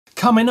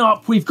Coming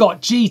up, we've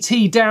got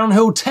GT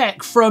downhill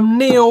tech from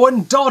Neil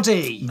and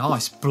Doddy.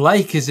 Nice.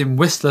 Blake is in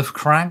Whistler for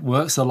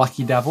Crankworx, the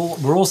lucky devil.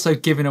 We're also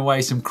giving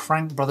away some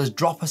Crankbrothers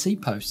Dropper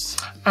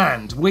Posts.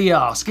 And we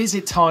ask, is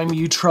it time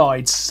you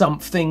tried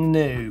something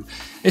new?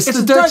 It's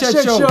the Dirt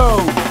Shed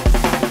Show.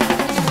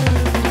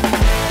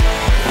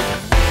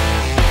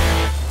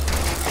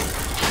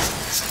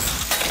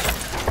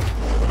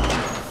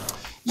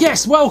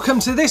 Yes,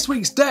 welcome to this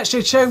week's Dirt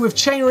Shed Show with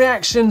Chain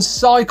Reaction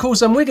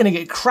Cycles, and we're going to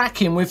get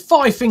cracking with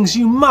 5 things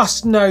you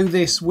must know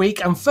this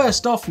week. And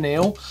first off,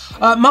 Neil,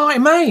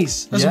 Martin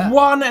Mays has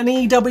won an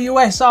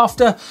EWS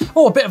after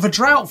a bit of a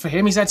drought for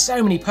him. He's had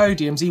so many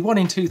podiums. He won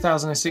in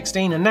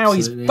 2016 and now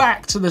he's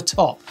back to the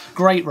top.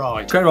 Great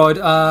ride. Great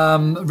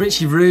ride.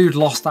 Richie Rude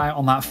lost out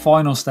on that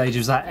final stage. It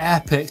was that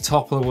epic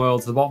top of the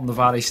world to the bottom of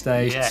the valley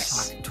stage.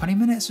 Yes. Like 20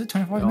 minutes,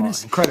 25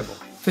 minutes? Incredible.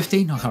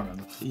 15? I can't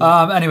remember.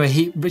 Yeah.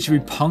 Anyway, Richie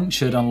Rude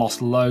punctured and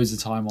lost loads of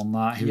time on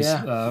that. He was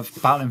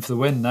battling for the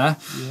win there.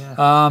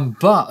 Yeah.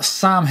 But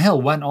Sam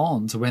Hill went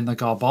on to win the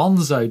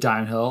Garbanzo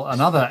downhill,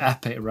 another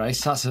epic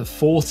race. That's a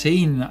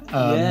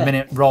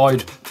 14-minute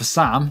ride for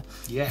Sam.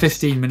 Yes.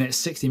 15 minutes,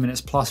 60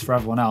 minutes plus for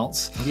everyone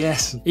else.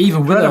 Yes.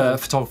 Even with a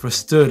photographer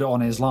stood on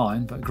his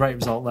line, but great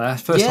result there.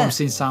 First time I've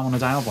seen Sam on a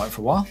downhill bike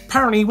for a while.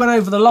 Apparently he went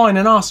over the line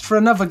and asked for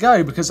another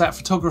go because that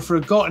photographer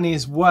had got in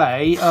his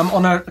way.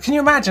 Can you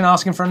imagine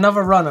asking for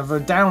another run of a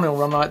downhill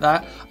run like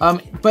that?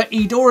 But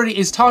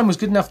his time was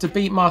good enough to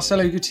beat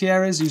Marcelo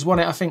Gutierrez, who's won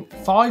it, I think,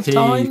 5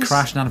 times. He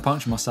crashed and had a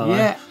puncture, Marcelo.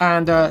 Yeah,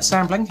 and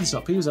Sam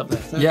Blenkinsop, he was up there,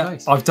 third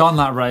place. I've done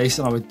that race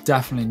and I would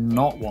definitely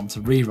not want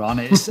to rerun.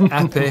 It's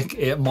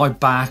epic. My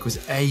back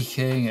was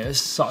aching. It was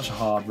such a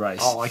hard race.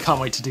 Oh, I can't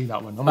wait to do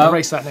that one. I'm going to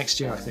race that next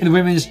year, I think. In the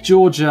women's,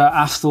 Georgia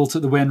Astle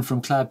took the win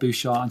from Claire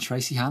Bouchard and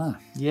Tracy Hannah.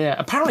 Yeah,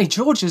 apparently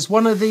Georgia's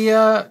one of the,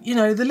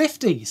 the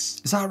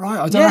lifties. Is that right?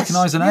 I don't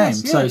recognise the name.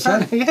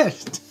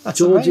 Yes, that's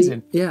Georgie,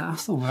 amazing. Yeah,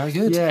 Astle, very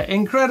good. Yeah,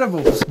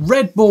 incredible.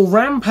 Redbull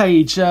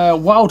Rampage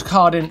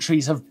wildcard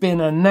entries have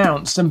been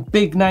announced. Some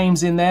big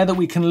names in there that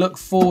we can look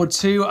forward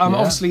to.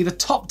 Obviously, the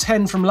top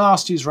 10 from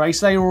last year's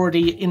race, they were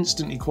already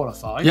instantly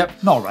qualified.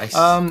 Yep, not a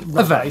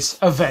race.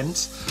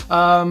 Event.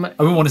 I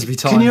wouldn't want it to be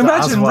timed. Can you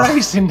imagine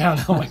racing down?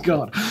 Oh my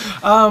God.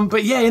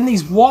 But yeah, in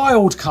these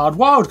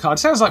wildcard,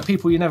 sounds like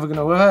people you're never going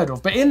to have heard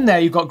of. But in there,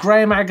 you've got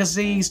Graham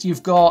Agassiz,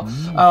 you've got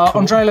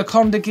Andre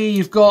Lecondagui,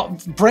 you've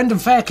got Brendan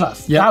Fairclough.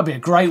 Yep. That would be a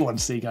great one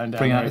to see going down.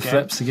 Bring out the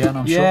flips again,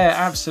 I'm sure. Yeah,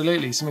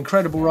 absolutely. Some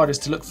incredible riders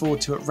to look forward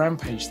to at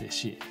Rampage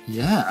this year.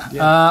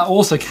 Yeah.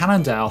 Also,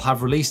 Cannondale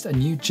have released a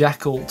new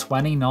Jekyll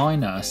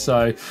 29er.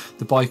 So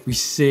the bike we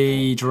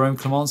see Jerome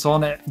Clements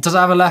on, it does it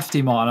have a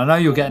lefty, Martin? I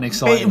know you're getting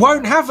excited. It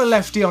won't have a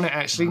lefty on it,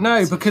 actually.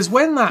 No, because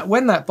when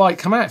that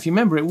bike came out, if you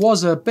remember, it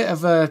was a bit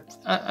of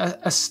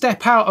a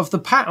step out of the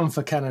pattern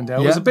for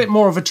Cannondale. It was a bit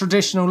more of a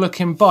traditional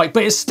looking bike,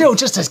 but it's still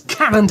just as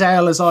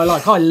Cannondale as I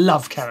like. I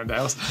love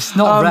Cannondales. It's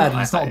not red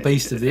and it's not a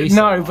beast of the east.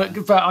 No, but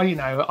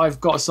I've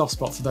got a soft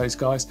spot for those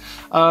guys.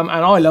 And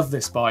I love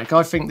this bike.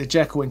 I think the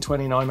Jekyll in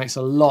 29 makes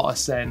a lot of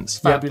sense.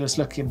 Fabulous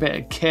looking bit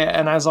of kit.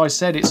 And as I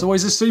said, it's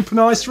always a super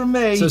nice from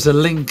me. So it's a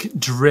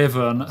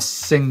link-driven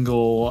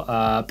single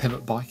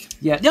pivot bike.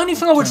 Yeah, the only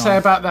thing I would say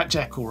about that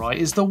Jekyll, right,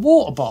 is the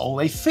water bottle.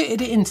 They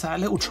fitted it into that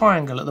little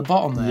triangle at the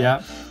bottom there.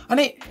 Yeah. And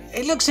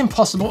it looks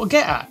impossible to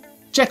get at.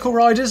 Jekyll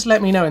riders,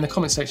 let me know in the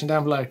comment section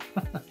down below.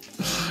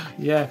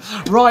 Yeah.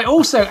 Right,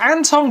 also,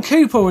 Anton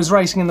Cooper was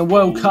racing in the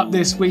World Cup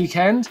this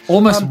weekend.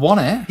 Almost won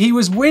it. He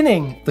was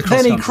winning.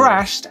 Then he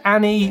crashed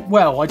and I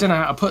don't know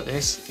how to put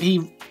this.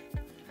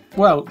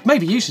 Well,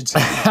 maybe you should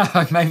say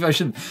that. Maybe I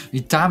shouldn't. He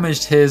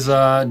damaged his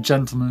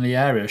gentlemanly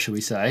area, shall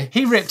we say.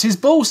 He ripped his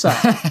ball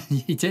sack.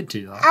 He did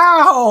do that.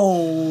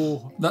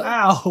 Ow!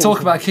 Ow! Talk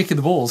about kicking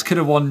the balls. Could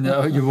have won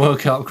your World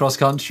Cup cross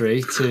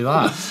country to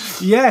that.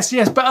 Yes,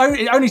 but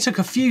it only took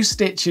a few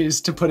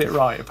stitches to put it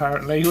right,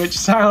 apparently, which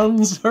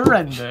sounds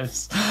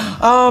horrendous.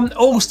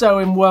 Also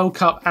in World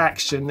Cup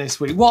action this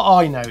week, what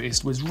I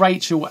noticed was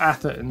Rachel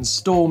Atherton's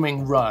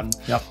storming run.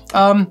 Yep.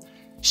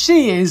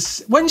 She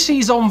is, when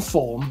she's on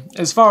form,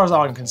 as far as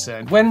I'm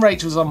concerned, when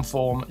Rachel's on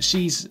form,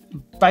 she's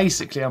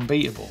basically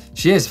unbeatable.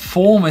 She is.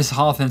 Form is a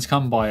hard thing to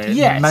come by.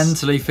 Yes.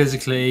 Mentally,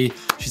 physically,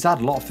 she's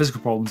had a lot of physical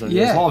problems over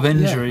years, a lot of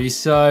injuries.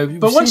 So,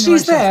 but when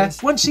she's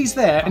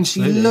there, and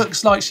she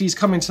looks like she's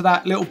coming to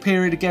that little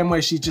period again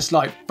where she's just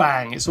like,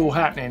 bang, it's all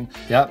happening.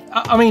 Yep.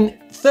 I mean,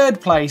 third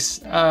place,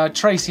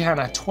 Tracy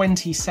Hannah,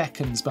 20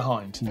 seconds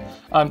behind.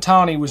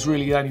 Tani was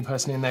really the only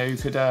person in there who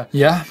could.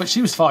 But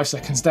she was 5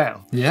 seconds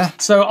down. Yeah.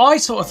 So I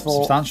sort of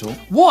thought, substantial.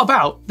 What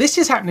about this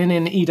is happening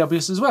in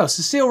EWS as well?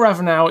 Cecile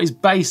Ravanel is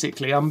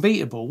basically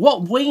unbeatable.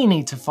 What we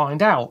need to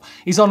find out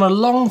is on a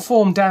long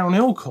form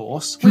downhill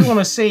course, we want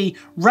to see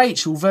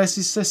Rachel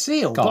versus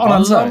Cecile, but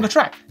on a longer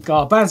track.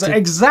 Garbanzo,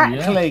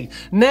 exactly. Yeah.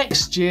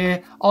 Next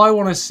year, I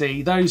want to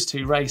see those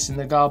two race in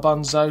the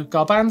Garbanzo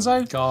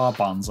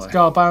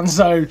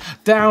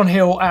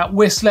downhill at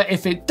Whistler.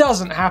 If it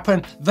doesn't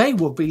happen, they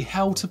will be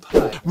hell to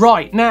pay.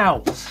 Right,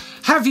 now,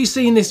 have you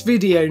seen this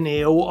video,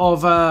 Neil,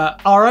 of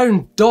our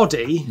own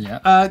Doddy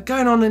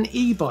going on an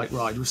e-bike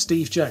ride with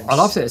Steve Jones? I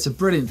loved it. It's a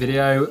brilliant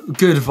video.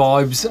 Good vibes.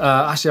 vibes.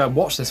 Actually, I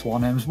watched this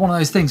one, and it was one of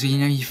those things where, you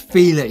know, you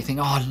feel it, you think,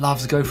 oh, I'd love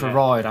to go for a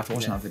ride after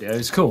watching that video.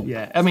 It's cool.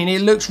 Yeah, I mean,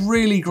 it looks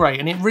really great,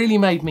 and it really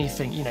made me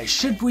think, you know,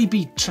 should we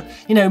be,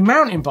 you know,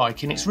 mountain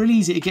biking, it's really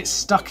easy to get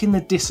stuck in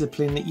the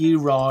discipline that you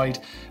ride,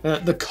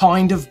 the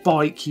kind of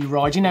bike you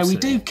ride. You know, we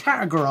do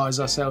categorise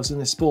ourselves in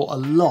this sport a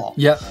lot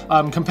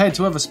compared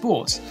to other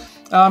sports.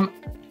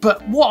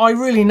 But what I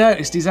really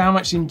noticed is how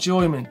much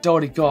enjoyment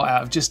Doddy got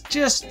out of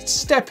just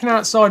stepping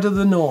outside of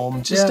the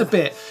norm, just a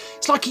bit.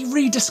 It's like he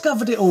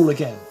rediscovered it all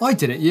again. I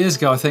did it years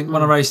ago, I think,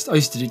 when I raced. I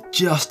used to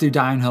just do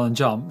downhill and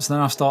jumps. And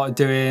then I started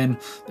doing a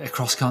bit of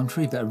cross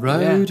country, a bit of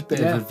road, a bit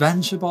of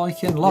adventure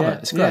biking. Love it,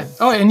 it's great.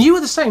 Oh, and you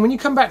were the same when you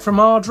come back from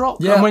Ardrock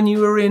and when you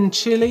were in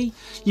Chile.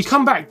 You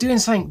come back doing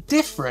something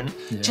different,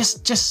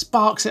 just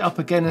sparks it up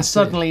again, and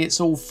suddenly it's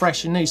all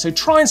fresh and new. So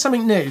trying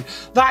something new,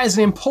 that is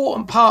an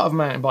important part of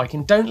mountain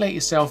biking. Don't let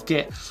yourself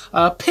get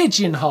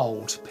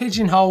pigeonholed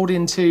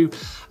into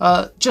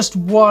just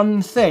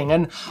one thing.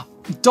 And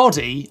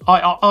Doddy,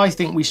 I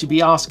think we should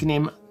be asking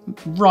him,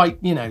 right,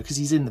 you know, because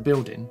he's in the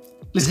building.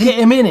 Let's get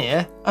him in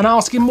here and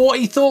ask him what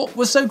he thought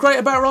was so great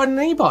about riding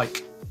an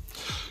e-bike.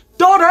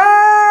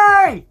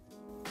 Doddy!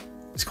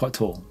 He's quite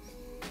tall.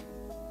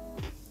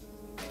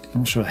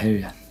 I'm not sure I hear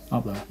you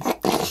up there.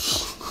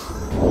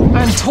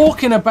 And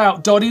talking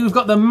about Doddy, we've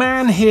got the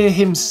man here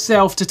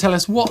himself to tell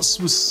us what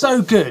was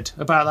so good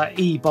about that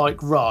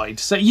e-bike ride.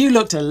 So you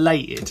looked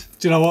elated.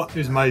 Do you know what? It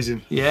was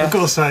amazing. Yeah. I've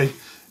got to say,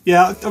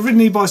 yeah, I've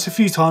ridden e-bikes a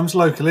few times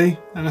locally,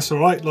 and that's all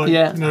right, like,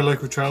 you know,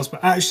 local trails,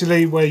 but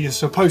actually where you're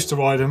supposed to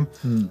ride them,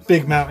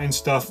 big mountain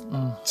stuff,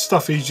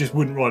 stuff you just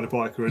wouldn't ride a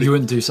bike, really. You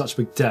wouldn't do such a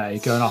big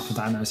day going up and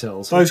down those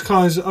hills. Those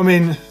climbs, I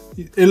mean,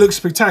 it looks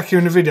spectacular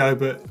in the video,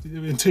 but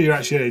until you're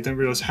actually there, you don't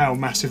realise how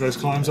massive those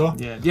climbs are.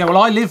 Yeah, well,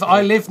 I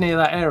live near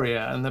that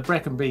area, and the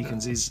Brecon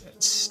Beacons is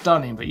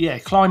stunning, but yeah,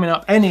 climbing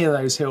up any of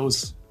those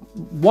hills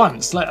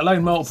once, let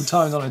alone multiple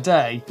times on a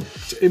day.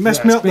 It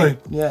messed me up though.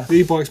 Yeah. The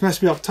e-bikes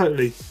messed me up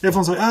totally.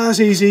 Everyone's like, it's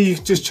easy, you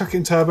just chuck it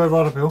in turbo,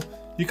 ride uphill.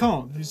 You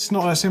can't, it's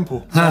not that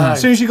simple. As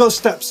soon as you've got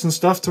steps and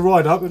stuff to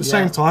ride up, at the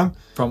same time,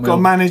 you've got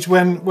to manage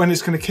when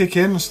it's going to kick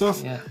in and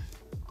stuff. Yeah.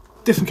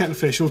 Different kettle of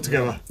fish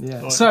altogether.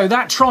 Yeah. Like, so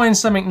that trying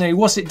something new,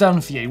 what's it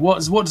done for you? What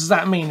does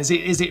that mean? Is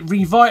it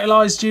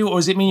revitalised you, or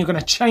does it mean you're going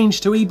to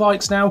change to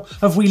e-bikes now?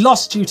 Have we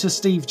lost you to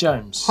Steve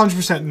Jones?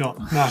 100% not.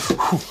 No.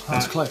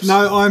 That's close.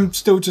 No, I'm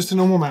still just a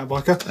normal mountain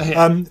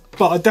biker.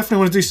 But I definitely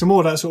want to do some more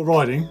of that sort of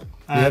riding.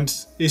 And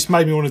it's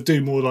made me want to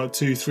do more like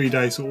 2-3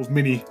 day sort of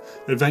mini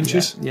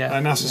adventures.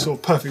 And that's a sort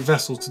of perfect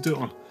vessel to do it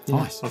on.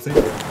 Nice, I think.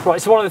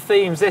 Right, so one of the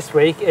themes this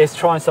week is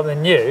trying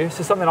something new.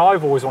 So something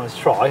I've always wanted to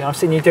try, and I've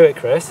seen you do it,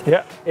 Chris.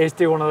 Is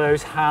do one of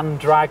those hand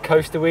drag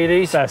coaster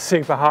wheelies. They're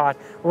super hard,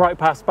 right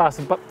past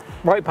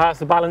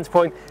the balance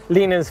point,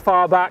 lean as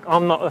far back.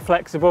 I'm not that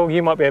flexible.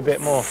 You might be a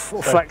bit more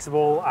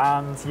flexible,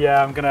 and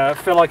yeah, I'm gonna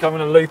feel like I'm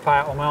gonna loop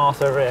out on my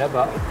arse over here,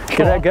 but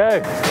give it a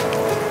go.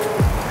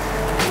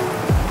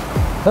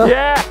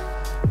 Yeah.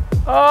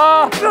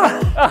 Oh.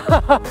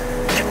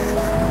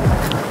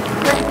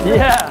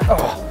 Yeah.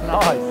 Oh,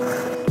 nice.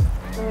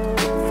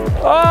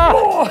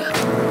 Oh.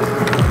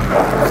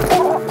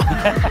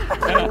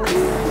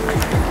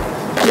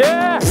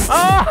 Yeah.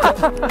 Oh.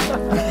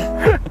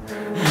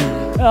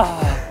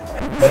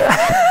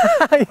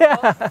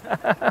 Yeah.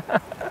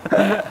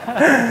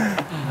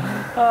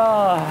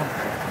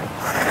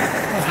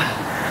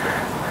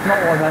 Not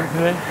what I meant to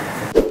be.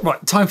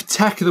 Right, time for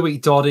tech of the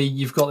week, Doddy.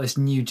 You've got this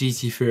new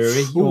GT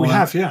Fury. We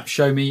have, yeah.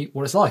 Show me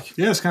what it's like.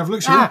 Yeah, let's have a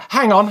look.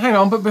 Hang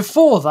on. But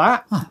before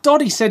that,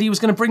 Doddy said he was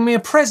going to bring me a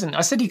present.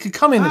 I said he could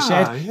come in the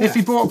shed if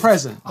he brought a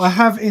present. I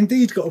have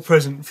indeed got a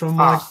present from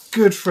my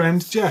good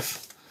friend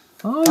Jeff.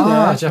 Oh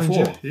yeah, Jeff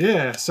Wall.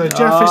 Yeah, so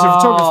Jeff is a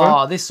photographer.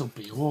 Oh, this will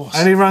be awesome.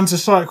 And he runs a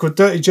site called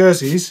Dirty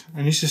Jerseys,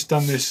 and he's just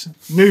done this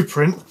new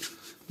print,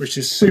 which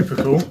is super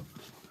cool.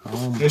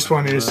 Oh, this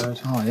one is.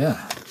 Oh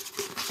yeah.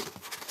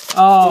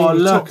 Oh,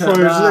 look at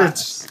that.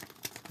 Lids.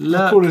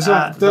 How cool is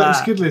that? Dirty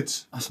skid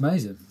lids. That's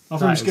amazing. I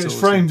think we should get this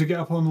framed to get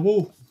up on the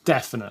wall.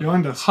 Definitely.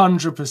 Behind us.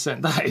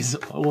 100%. That is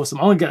awesome.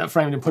 I'm going to get that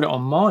framed and put it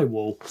on my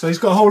wall. So he's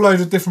got a whole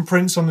load of different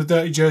prints on the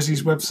Dirty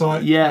Jerseys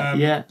website.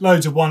 Yeah.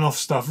 Loads of one-off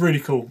stuff. Really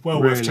cool.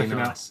 Well worth checking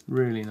out.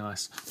 Really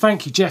nice.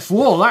 Thank you, Jeff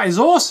Wall. That is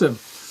awesome.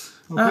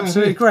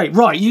 Absolutely great.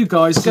 Right, you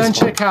guys, go and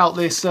check out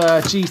this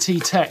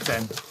GT Tech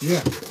then.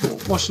 Yeah.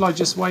 What, shall I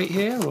just wait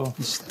here? Or?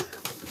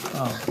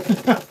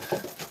 Oh.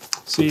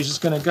 So you're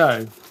just going to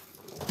go?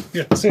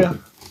 Yeah, see ya.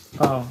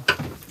 Oh.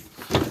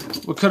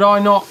 Well, could I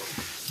not?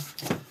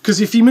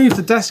 Because if you move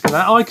the desk and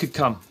that, I could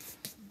come.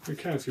 You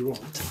can if you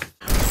want.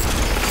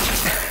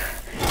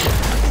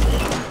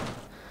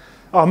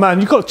 Oh man,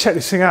 you've got to check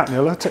this thing out,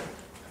 Neil.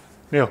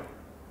 Neil.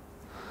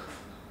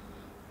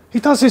 He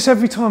does this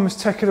every time as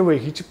Tech of the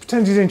Week. He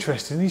pretends he's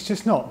interested and he's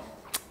just not.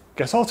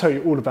 Guess I'll tell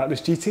you all about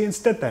this GT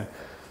instead then.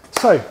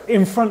 So,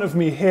 in front of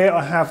me here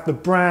I have the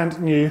brand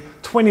new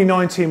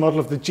 2019 model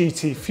of the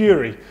GT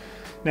Fury.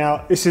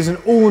 Now, this is an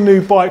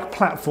all-new bike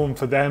platform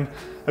for them,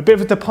 a bit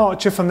of a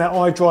departure from their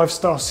iDrive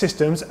style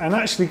systems and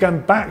actually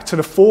going back to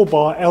the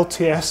 4-bar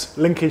LTS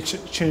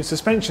linkage tune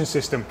suspension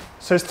system.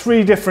 So there's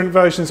 3 different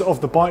versions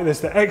of the bike.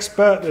 There's the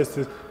Expert, there's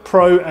the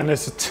Pro, and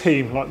there's the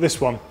Team, like this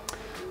one.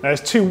 Now,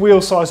 there's 2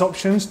 wheel size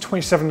options,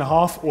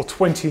 27.5 or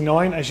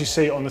 29, as you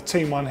see on the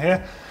Team one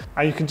here.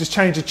 And you can just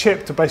change the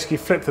chip to basically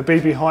flip the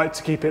BB height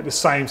to keep it the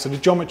same. So the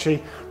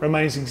geometry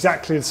remains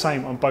exactly the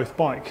same on both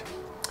bikes.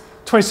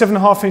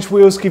 27.5-inch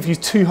wheels give you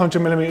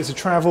 200mm of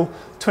travel,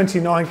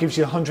 29 gives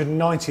you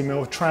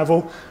 190mm of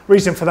travel.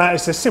 Reason for that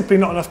is there's simply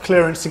not enough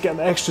clearance to get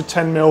the extra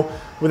 10mm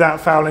without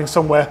fouling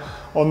somewhere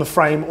on the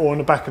frame or on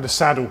the back of the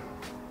saddle.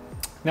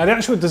 Now, the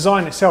actual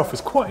design itself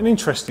is quite an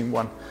interesting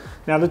one.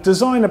 Now, the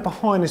designer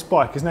behind this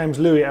bike, his name's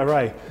Louis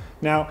Array.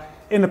 Now,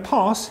 in the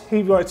past,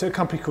 he worked at a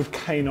company called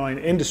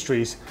K9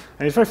 Industries,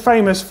 and he's very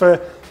famous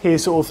for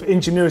his sort of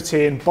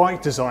ingenuity in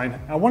bike design.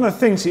 And one of the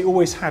things he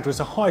always had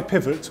was a high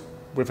pivot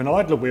with an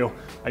idler wheel.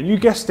 And you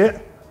guessed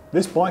it,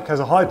 this bike has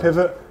a high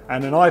pivot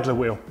and an idler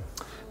wheel.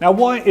 Now,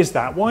 why is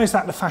that? Why is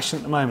that the fashion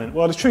at the moment?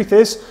 Well, the truth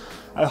is,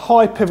 a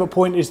high pivot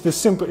point is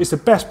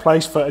the best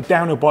place for a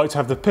downhill bike to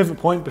have the pivot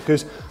point,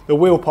 because the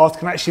wheel path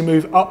can actually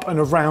move up and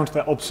around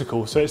that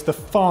obstacle. So it's the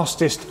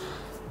fastest,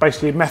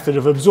 basically, method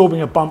of absorbing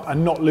a bump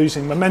and not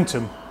losing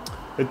momentum.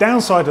 The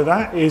downside of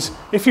that is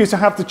if you were to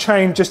have the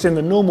chain just in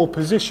the normal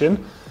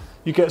position,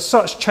 you get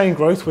such chain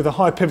growth with a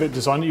high pivot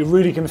design that you're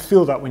really going to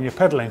feel that when you're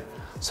pedaling.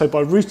 So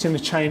by routing the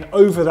chain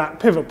over that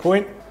pivot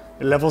point,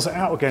 it levels it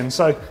out again.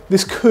 So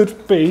this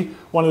could be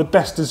one of the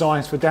best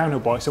designs for downhill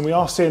bikes, and we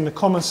are seeing the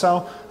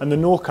Commencal and the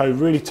Norco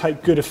really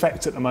take good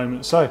effect at the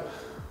moment. So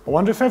I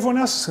wonder if everyone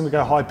else is going to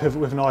go high pivot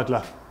with an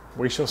idler.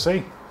 We shall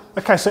see.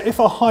 Okay, so if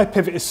our high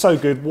pivot is so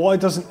good, why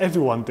doesn't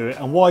everyone do it,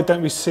 and why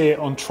don't we see it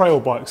on trail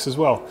bikes as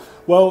well?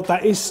 Well,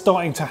 that is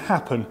starting to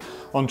happen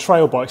on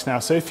trail bikes now.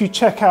 So if you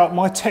check out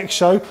my tech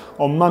show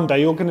on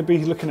Monday, you're going to be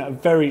looking at a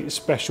very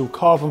special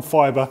carbon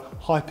fibre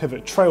high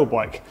pivot trail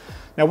bike.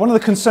 Now, one of the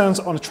concerns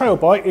on a trail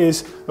bike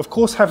is, of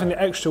course, having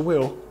the extra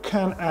wheel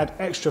can add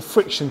extra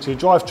friction to your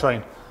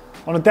drivetrain.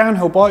 On a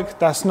downhill bike,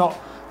 that's not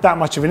that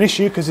much of an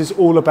issue because it's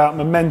all about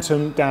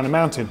momentum down a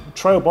mountain. A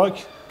trail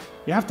bike,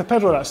 you have to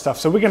pedal that stuff.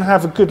 So we're going to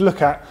have a good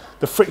look at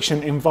the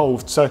friction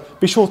involved. So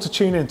be sure to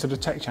tune in to the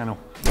tech channel.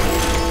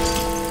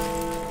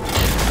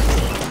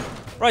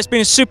 Right, it's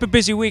been a super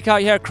busy week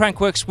out here at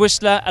Crankworx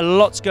Whistler. A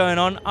lot's going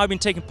on. I've been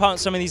taking part in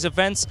some of these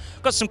events.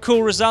 Got some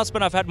cool results,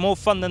 but I've had more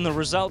fun than the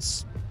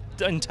results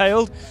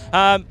entailed.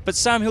 But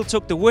Sam Hill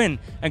took the win,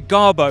 and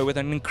Garbo with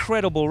an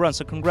incredible run,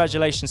 so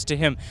congratulations to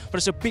him. But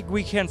it's a big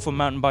weekend for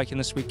mountain biking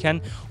this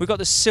weekend. We've got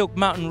the Silk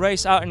Mountain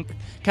Race out in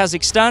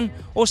Kazakhstan.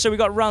 Also, we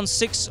got round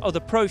 6 of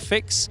the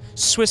Profix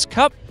Swiss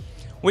Cup.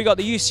 We got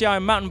the UCI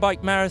Mountain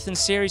Bike Marathon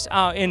Series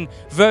out in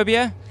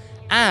Verbier.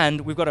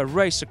 And we've got a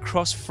race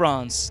across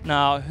France.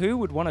 Now, who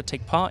would want to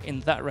take part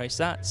in that race?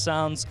 That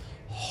sounds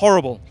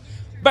horrible.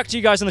 Back to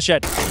you guys in the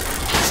shed.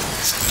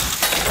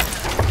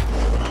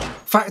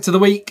 Fact of the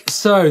week.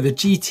 So the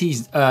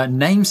GT's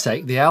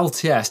namesake, the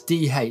LTS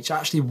DH,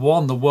 actually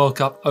won the World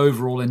Cup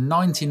overall in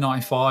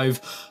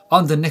 1995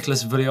 under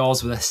Nicolas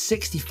Villiers with a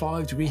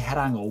 65-degree head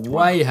angle,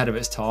 way ahead of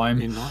its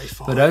time, In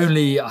 95. but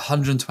only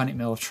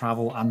 120mm of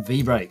travel and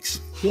V-brakes.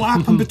 What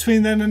happened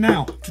between then and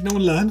now? Did no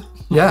one learn?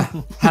 Yeah,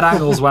 head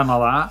angles went like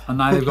that, and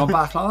now they've gone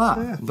back like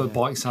that. Yeah. But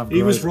bikes have.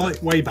 He was grown.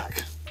 right way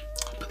back.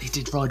 But they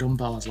did ride on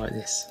bars like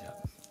this.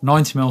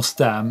 90mm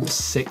stem,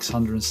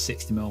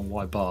 660mm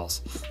wide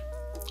bars.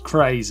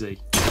 Crazy.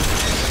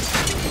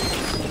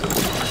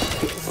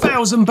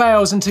 1,000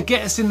 bales, and to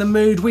get us in the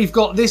mood, we've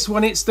got this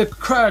one. It's the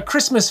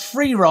Christmas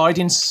free ride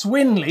in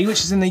Swinley, which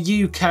is in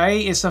the UK.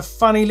 It's a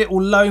funny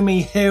little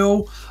loamy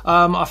hill.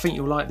 I think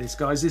you'll like this,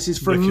 guys. This is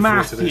from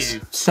Matthew.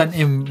 Sent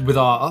in with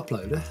our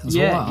uploader as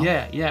well.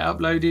 Yeah,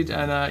 uploaded,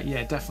 and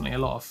yeah, definitely a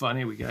lot of fun.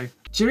 Here we go.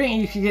 Do you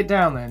think you could get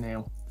down there,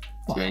 Neil?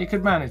 Do you think you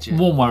could manage it?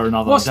 One way or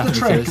another. What's the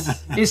trick?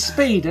 It's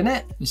speed, isn't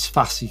it? As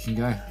fast as you can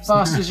go.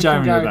 Fast as you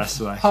can go. Generally the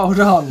best way. Hold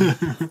on.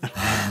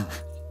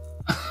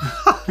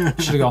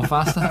 Should have gone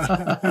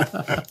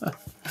faster.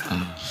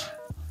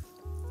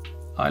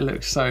 I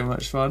look so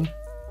much fun.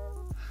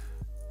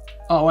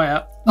 Oh, way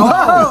up.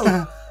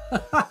 Oh!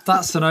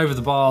 That's an over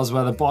the bars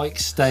where the bike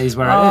stays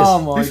where it is.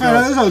 Oh my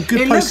god. That's a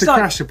good place to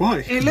crash a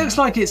bike. It looks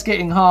like it's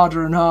getting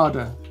harder and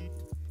harder.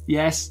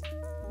 Yes.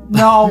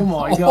 No, oh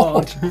my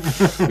god.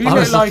 You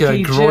look like a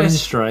he groin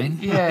just, strain.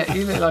 Yeah,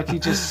 you look like he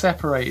just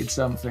separated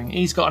something.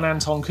 He's got an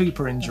Anton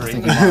Cooper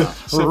injury.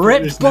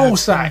 Ripped ball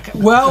sack.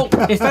 Well,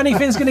 if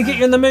anything's going to get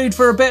you in the mood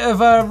for a bit of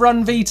a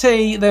run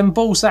VT, then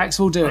ball sacks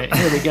will do it.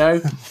 Here we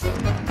go.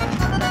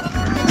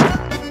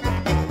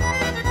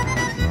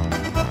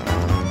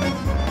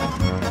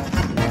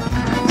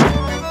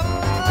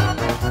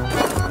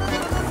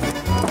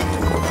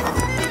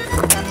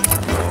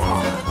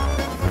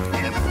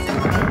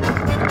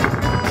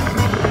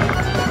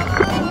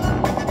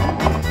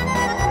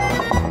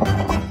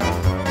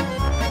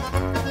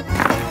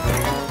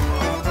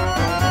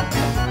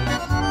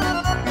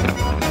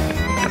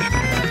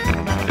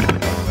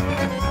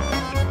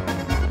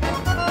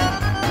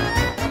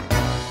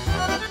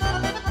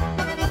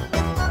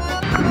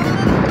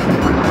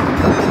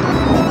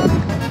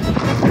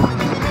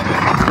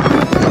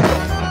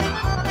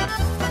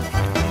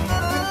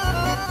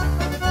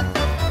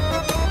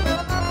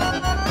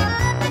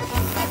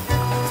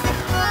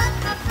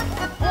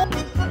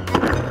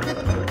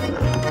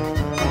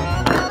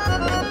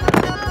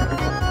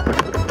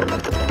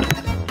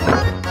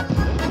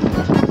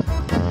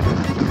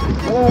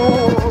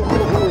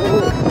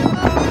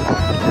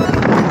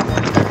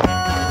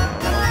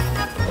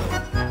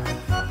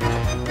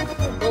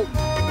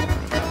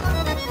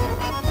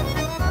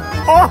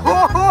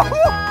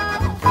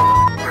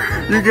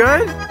 You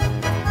good?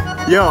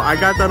 Yo, I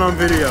got that on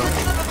video.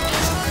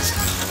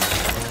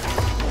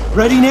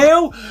 Ready,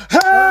 Neil?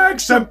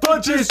 Hacks and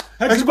punches,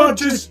 hacks and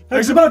punches,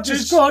 hacks and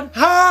punches. Go on,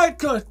 hack.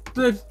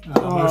 Good.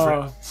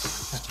 Oh.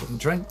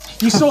 Drink.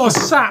 You sort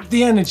of sap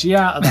the energy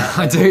out of that.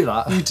 I do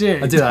that. You do.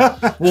 I do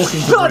that. Walking.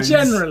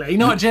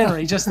 Not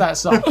generally, just that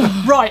song.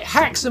 Right,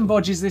 hacks and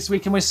bodges this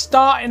week, and we're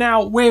starting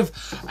out with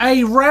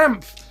a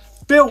ramp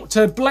built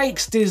to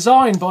Blake's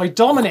design by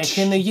Dominic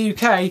in the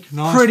UK.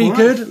 Nice Pretty work.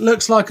 good.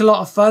 Looks like a lot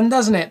of fun,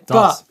 doesn't it?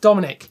 Does. But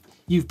Dominic,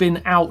 you've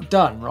been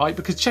outdone, right?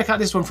 Because check out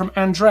this one from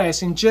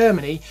Andreas in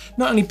Germany.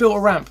 Not only built a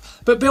ramp,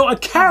 but built a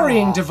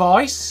carrying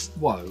device.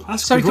 Whoa.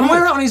 That's So he good can wear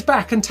work. it on his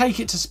back and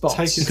take it to spots.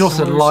 Take it He can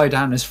also lie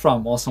down his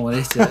front while someone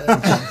hits it.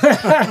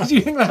 Do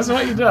you think that's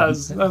what he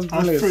does? That's That's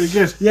brilliant. pretty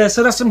good. Yeah,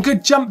 so that's some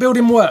good jump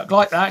building work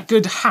like that.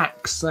 Good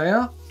hacks they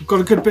are. We've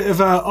got a good bit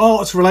of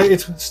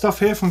art-related stuff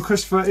here from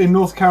Christopher in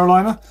North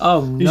Carolina.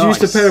 Oh, He's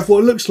nice. used a pair of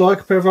what looks like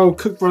a pair of old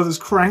Cook Brothers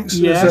cranks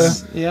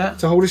Yes, yeah.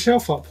 to hold a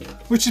shelf up,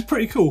 which is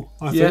pretty cool,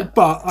 I think. Yeah.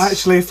 But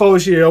actually, if I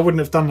was you, I wouldn't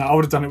have done that. I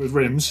would have done it with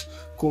rims,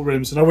 core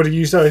rims, and I would have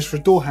used those for a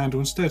door handle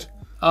instead.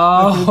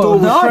 Oh, door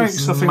with nice.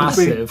 cranks, I think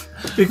Massive.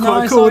 would be quite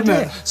Nice cool, idea.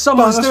 wouldn't it?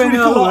 Someone's But that's doing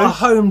really a cool, lot eh? of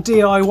home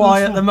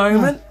DIY at the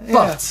moment.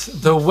 But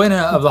the winner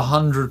of the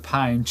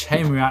 £100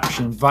 chain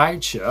reaction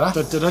voucher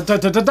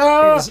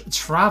Da-da-da-da-da-da. is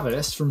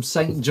Travis from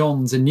St.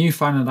 John's in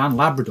Newfoundland and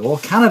Labrador,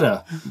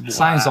 Canada.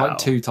 Sounds like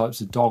two types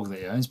of dog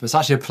that he owns, but it's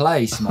actually a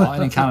place,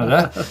 Martin, in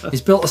Canada.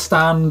 He's built a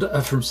stand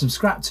from some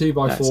scrap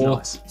 2x4.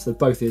 Nice. So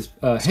both his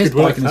good bike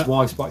work, and his that.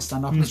 wife's bike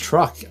stand up in his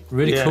truck.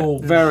 Really Yeah, cool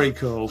very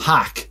cool.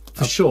 hack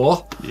for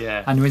sure.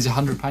 Yeah. And he wins a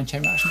 £100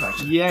 chain reaction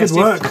voucher. Yes, Good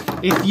work.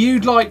 If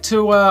you'd like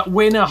to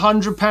win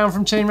 £100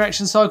 from Chain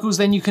Reaction Cycles,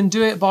 then you can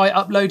do it by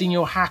uploading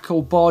your hack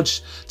or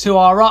bodge to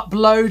our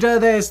uploader.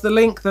 There's the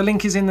link. The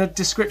link is in the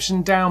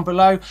description down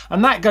below.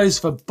 And that goes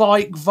for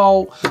Bike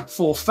Vault,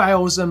 for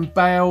fails and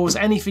bails,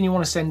 anything you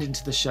want to send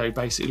into the show,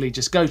 basically.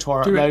 Just go to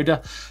our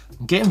uploader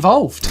and get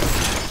involved.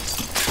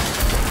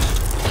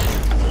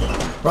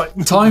 Right,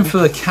 time for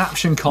the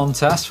caption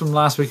contest from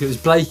last week. It was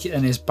Blake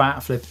and his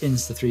backflip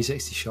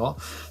Insta360 shot.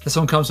 This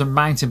one comes from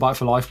Mountain Bike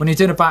for Life. When you're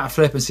doing a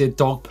backflip and see a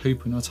dog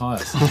poop on your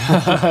tyres.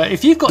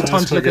 If you've got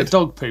time to look pretty at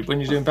dog poop when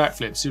you're doing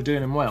backflips, you're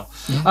doing them well.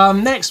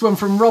 Next one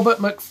from Robert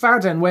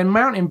McFadden. When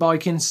mountain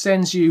biking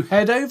sends you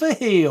head over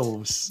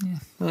heels.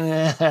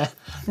 Yeah,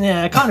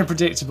 kind of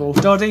predictable.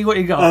 Doddy, what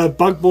you got?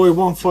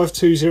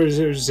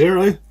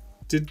 Bugboy152000.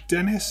 Did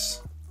Dennis?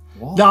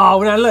 Oh,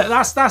 no, look,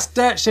 that's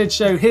Dirt Shed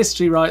Show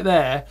history right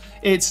there.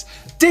 It's,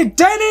 did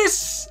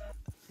Dennis?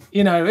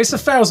 You know, it's a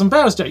fails and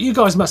bails joke. You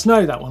guys must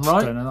know that one,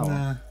 right? Don't know that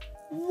one.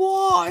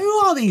 What? Who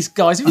are these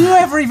guys? Have you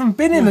ever even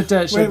been in the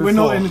Dirt Shed We're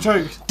before? not in the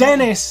joke.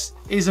 Dennis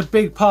is a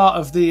big part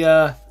of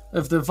the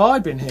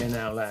vibe in here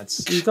now,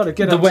 lads. You've got to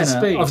get The up to winner,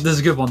 speed. there's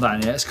a good one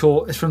down here. It's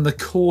from the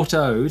Court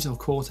Ode, or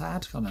Court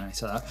Ad, I don't know how to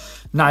say that.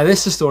 Now,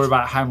 this is a story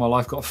about how my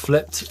life got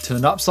flipped,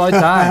 turned upside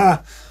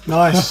down.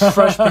 Nice.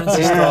 Fresh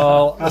Princess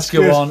style. that's Let's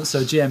go good. on. So,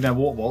 GMBN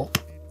water ball.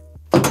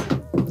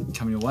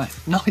 Coming your way.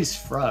 Nice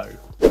throw.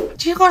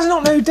 Do you guys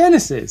not know who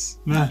Dennis is?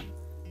 No.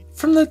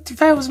 From the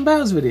fails and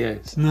bails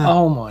videos? No.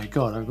 Oh my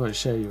God, I've got to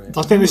show you it.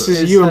 I think this is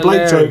a It's you and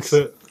Blake hilarious.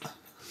 joke that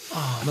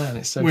Oh man,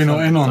 it's so we're not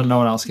funny. in But on. no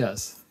one else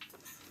gets.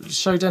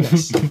 Show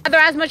Dennis. Gather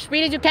as much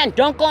speed as you can.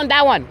 Don't go on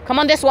that one. Come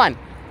on this one.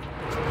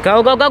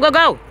 Go, go, go, go,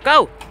 go,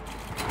 go.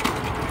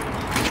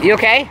 You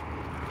okay?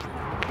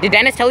 Did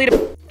Dennis tell you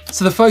to...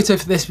 So the photo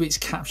for this week's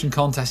caption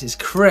contest is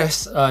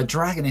Chris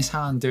dragging his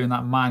hand doing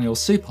that manual.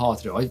 Super hard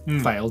to do. I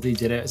failed, he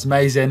did it. It's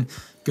amazing.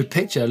 Good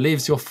picture.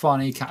 Leaves your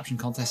funny caption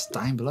contest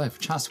down below for a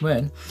chance to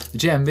win the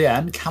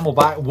GMBN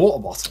Camelback water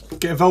bottle.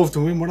 Get involved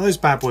and win one of those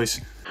bad boys.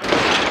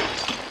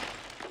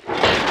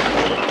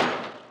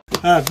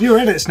 Viewer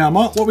edits now,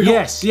 Mark. What we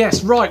got?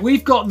 Yes, right.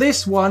 We've got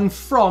this one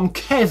from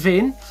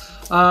Kevin.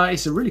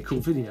 It's a really cool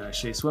video,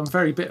 actually. It's one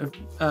very bit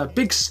of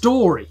big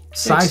story.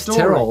 South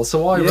Tyrol.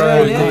 So I Yeah,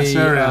 rode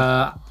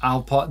yeah. the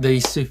Alpine, the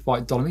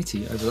Superbike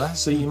Dolomiti over there.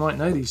 So you might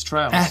know these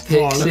trails. Epic.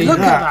 Oh, scene. Look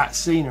Yeah. at that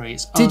scenery.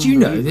 It's Did you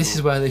know unbelievable. this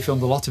is where they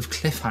filmed a lot of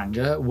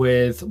Cliffhanger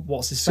with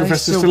what's his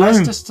face?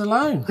 Sylvester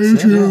Stallone.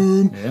 That's it,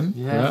 Adrian. yeah. Him.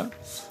 Yeah.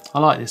 I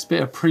like this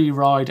bit of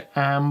pre-ride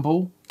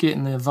amble,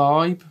 getting the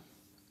vibe.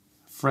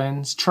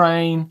 Friends,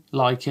 train,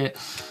 like it.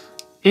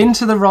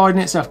 Into the ride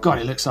in itself. God,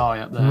 it looks high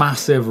up there.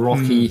 Massive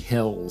rocky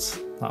hills.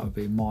 That would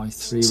be my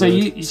three-word So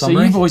you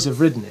summary. boys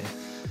have ridden it.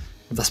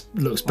 That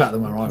looks better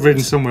than where I Ridden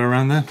rode. somewhere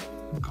around there.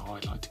 God,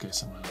 I'd like to go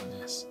somewhere like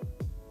this.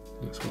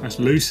 Looks That's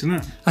loose, isn't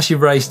it? Actually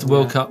raced the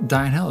World Cup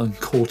downhill in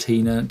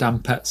Cortina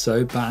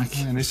d'Ampezzo back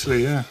Yeah, in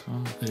Italy, yeah.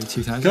 early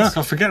 2000s. God,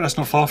 I forget that's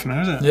not far from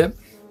there, is it? Yep.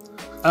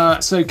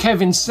 So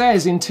Kevin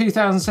says, in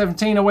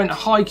 2017 I went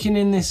hiking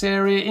in this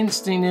area,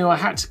 instantly knew I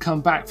had to come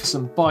back for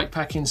some bike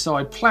packing, so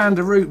I planned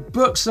a route,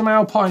 booked some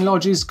alpine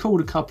lodges, called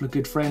a couple of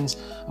good friends,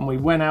 and we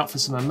went out for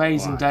some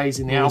amazing days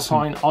in the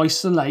alpine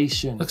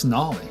isolation. Looks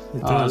gnarly.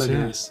 It Oh, does, look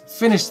at yeah. this.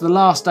 Finished the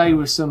last day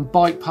with some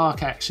bike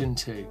park action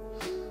too.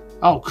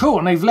 Oh, cool.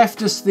 And they've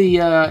left us the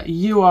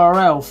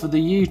URL for the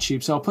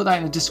YouTube. So I'll put that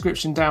in the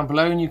description down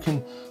below and you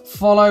can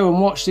follow and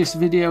watch this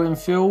video in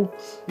full.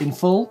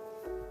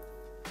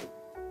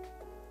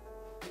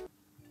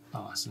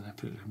 Oh, that's an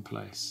epic in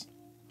place.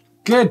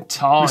 Good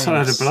times. I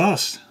had a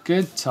blast.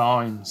 Good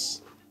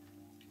times.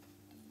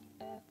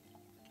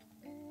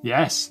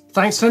 Yes.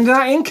 Thanks for sending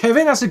that in,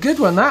 Kevin. That's a good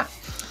one, that.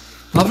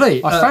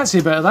 Lovely. I fancy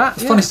a bit of that.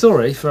 Funny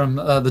story from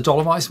the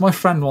Dolomites. My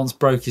friend once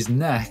broke his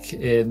neck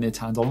in the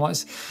Italian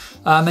Dolomites,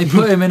 and they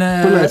put him in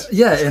a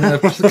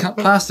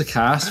plaster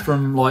cast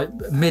from like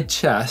mid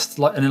chest,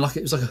 and it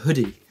was like a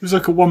hoodie. It was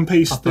like a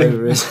one-piece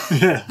thing.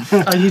 Yeah.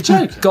 Are you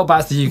joking? Got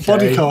back to the UK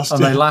Body cast,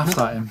 and they laughed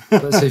at him,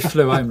 but so he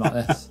flew home like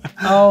this.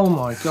 Oh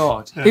my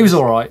god. He was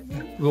all right.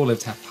 We all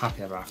lived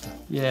happy ever after.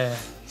 Yeah.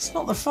 It's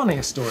not the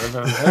funniest story I've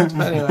ever heard,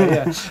 but anyway,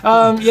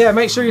 yeah. Yeah,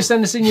 make sure you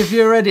send us in your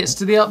viewer edits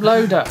to the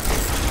uploader.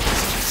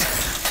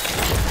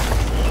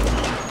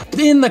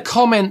 In the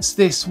comments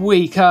this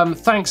week,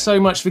 thanks so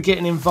much for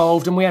getting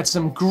involved, and we had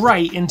some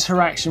great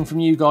interaction from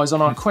you guys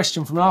on our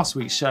question from last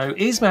week's show.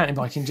 Is mountain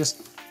biking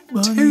just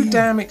too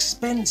damn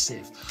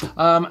expensive?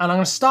 And I'm going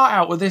to start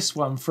out with this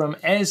one from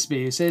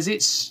Esby, who says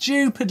it's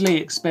stupidly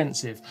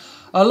expensive.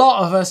 A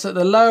lot of us at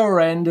the lower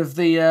end of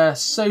the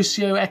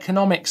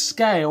socio-economic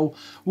scale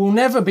will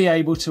never be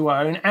able to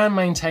own and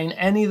maintain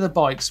any of the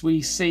bikes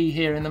we see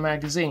here in the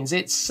magazines.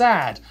 It's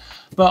sad,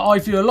 but I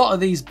view a lot of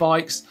these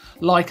bikes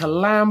like a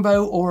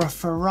Lambo or a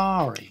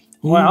Ferrari.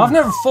 Wow, I've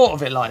never thought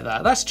of it like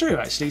that. That's true,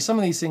 actually. Some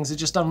of these things are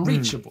just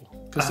unreachable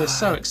because they're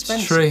so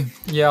expensive. True.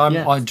 Yeah,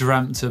 I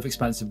dreamt of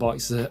expensive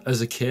bikes as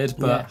a kid,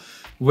 but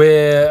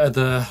we're at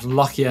the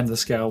lucky end of the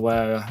scale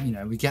where, you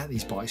know, we get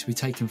these bikes, we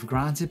take them for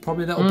granted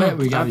probably a little bit.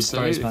 We get these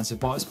very expensive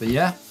bikes, but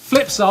yeah.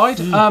 Flip side,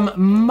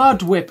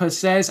 Mud Whipper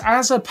says,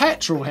 as a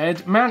petrol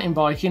head, mountain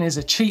biking is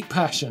a cheap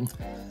passion.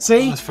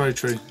 See? That's very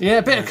true. Yeah,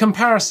 a bit of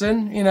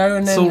comparison, you know,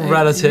 and then it's all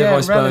relative, I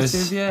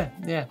suppose. Yeah.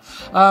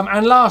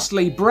 And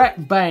lastly,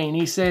 Brett Bain,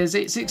 he says,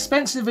 it's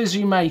expensive as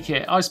you make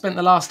it. I spent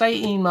the last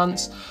 18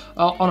 months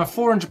on a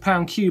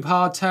 £400 Cube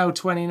hardtail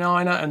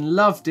 29er and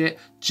loved it.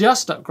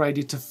 Just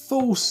upgraded to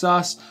full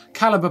sus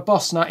Caliber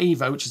Bossnut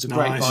Evo, which is a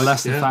great bike.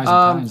 Less than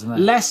 £1,000, isn't it?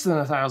 Less than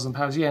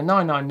 £1,000, yeah,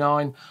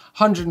 999.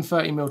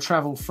 130mm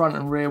travel front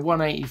and rear,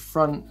 180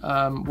 front,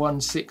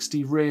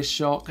 160 rear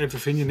shock.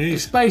 Everything you need.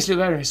 It's basically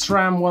very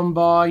SRAM one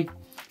by.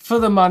 For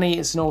the money,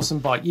 it's an awesome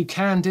bike. You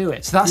can do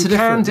it. So that's you the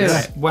difference. Can do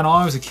it. When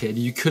I was a kid,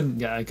 you couldn't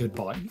get a good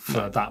bike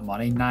for that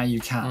money. Now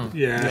you can.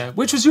 Yeah.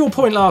 Which was your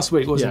point last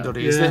week, wasn't it,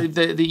 Doddy? Is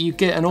that you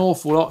get an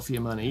awful lot for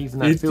your money, even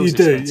though it feels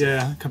expensive.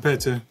 You do, compared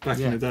to back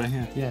in the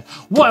day, yeah.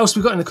 What else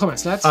we got in the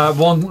comments, lads?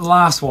 One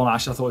last one,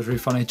 actually, I thought was really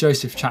funny.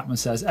 Joseph Chapman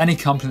says, any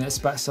company that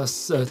expects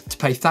us to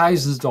pay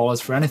thousands of dollars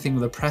for anything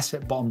with a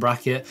press-fit bottom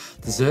bracket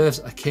deserves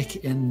a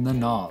kick in the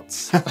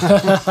nards.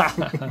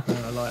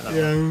 I like that.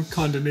 Yeah, I'm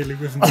kind of nearly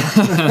with them.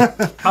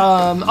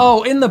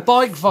 In the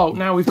bike vault,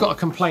 now we've got a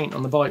complaint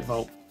on the bike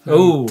vault.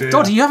 Oh,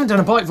 Doddy, you haven't done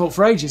a bike vault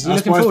for ages. You're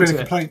looking forward to it.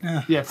 Complaint,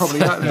 yeah, probably.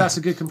 That's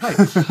a good complaint.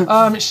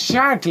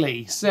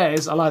 Shagley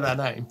says, I like that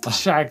name.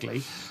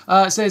 Shagley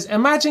says,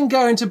 imagine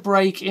going for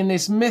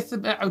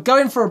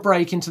a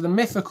break into the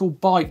mythical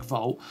bike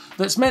vault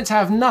that's meant to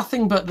have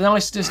nothing but the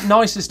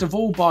nicest of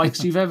all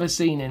bikes you've ever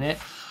seen in it.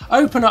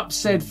 Open up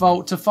said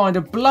vault to find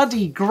a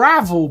bloody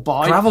gravel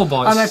bike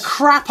and a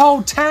crap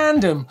old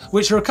tandem,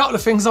 which are a couple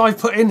of things I've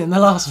put in the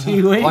last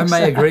few weeks. I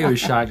may agree with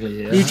Shagley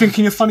here. Are you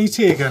drinking your funny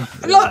tea again?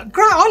 Look,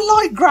 I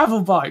like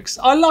gravel bikes.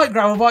 I like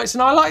gravel bikes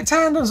and I like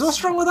tandems.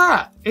 What's wrong with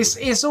that?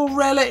 It's all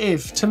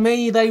relative. To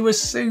me, they were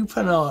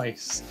super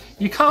nice.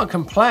 You can't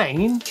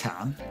complain.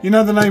 You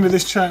know the name of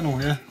this channel,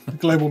 yeah?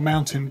 Global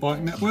Mountain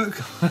Bike Network.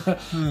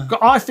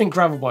 I think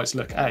gravel bikes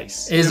look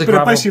ace. But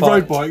they're basically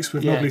road bikes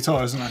with knobbly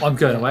tyres, isn't it? I'm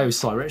going away with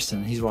Cy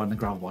Richardson. He's riding a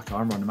gravel bike.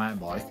 I'm riding a mountain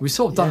bike. We've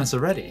sort of done this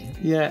already.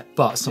 Yeah.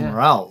 But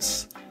somewhere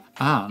else.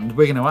 And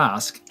we're going to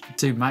ask,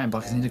 do mountain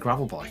bikers need a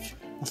gravel bike?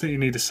 I think you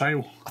need a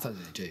sail. I thought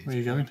they do. Where are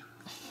you going?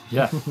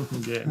 Yeah.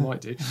 Yeah, it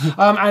might do.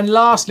 And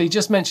lastly,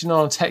 just mentioned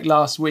on tech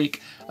last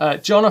week,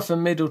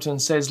 Jonathan Middleton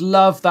says,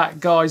 love that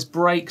guy's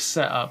brake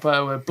setup.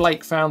 Where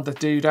Blake found the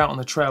dude out on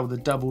the trail with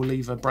a double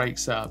lever brake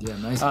setup. Yeah,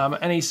 amazing.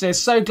 And he says,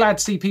 so glad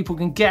to see people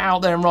can get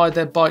out there and ride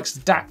their bikes,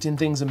 adapting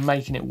things and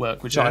making it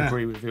work, which I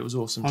agree with. It was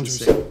awesome 100%. To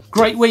see.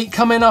 Great week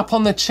coming up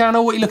on the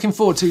channel. What are you looking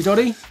forward to,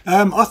 Doddy?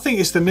 I think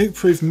it's the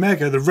Nukeproof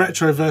Mega, the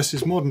retro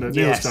versus modern that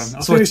Neil's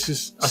done. I think this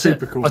is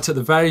super cool. I took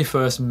the very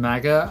first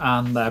Mega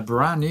and their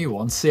brand new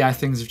one. See how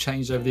things have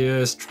changed over the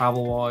years,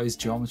 travel-wise,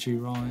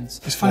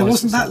 geometry-wise. It's funny, it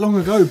wasn't that long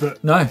ago, but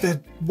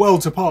they're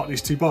worlds apart,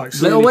 these two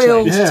bikes. Little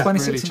wheels,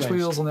 26-inch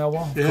wheels on the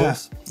L1. Yeah,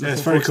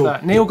 it's very cool.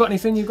 Neil, got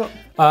anything you've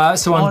got?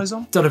 So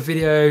I've done a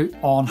video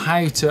on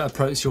how to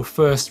approach your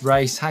first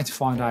race, how to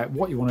find out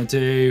what you want to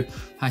do,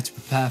 how to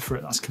prepare for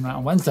it. That's coming out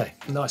on Wednesday.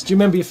 Nice. Do you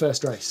remember your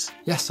first race?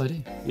 Yes, I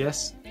do.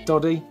 Yes.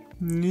 Doddy?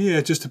 Yeah,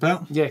 just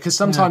about. Yeah, because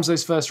sometimes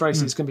those first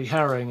races can be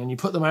harrowing and you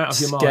put them out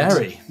of your mind.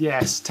 Scary.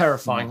 Yes,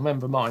 terrifying.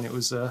 Remember mine, it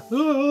was a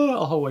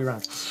whole way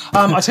around.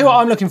 I tell you what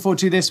I'm looking forward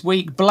to this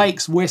week,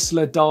 Blake's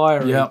Whistler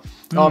Diary. Yep.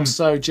 I'm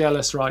so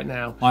jealous right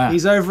now. I am.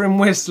 He's over in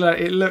Whistler,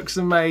 it looks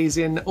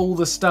amazing, all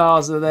the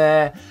stars are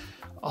there.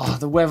 Oh,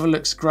 the weather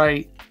looks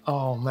great.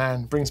 Oh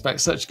man, brings back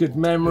such good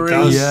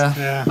memories.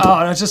 Yeah. Oh,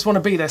 and I just want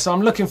to be there. So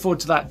I'm looking forward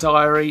to that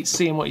diary,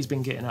 seeing what he's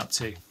been getting up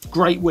to.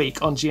 Great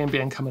week on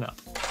GMBN coming up.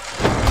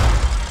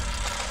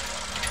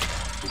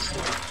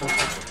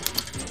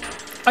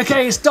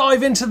 Okay, let's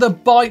dive into the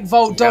bike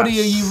vault. Doddy,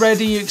 are you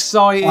ready? You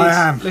excited?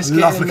 I am. Let's I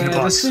get love in looking there. at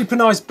The bikes. super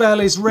nice bell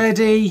is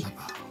ready.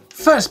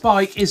 First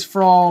bike is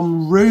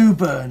from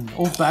Ruben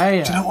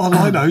Orbea. Do you know what?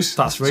 I like those.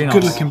 That's really It's a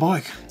nice. good looking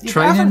bike.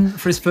 Training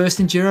for his first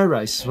enduro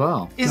race as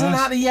well. Isn't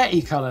that the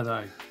Yeti colour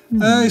though?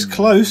 It's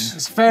close.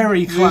 It's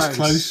very close. It is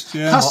close,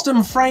 yeah.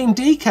 Custom frame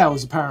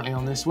decals apparently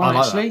on this one, I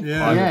like actually.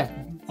 that. Yeah.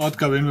 I'd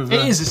go in with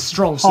It is a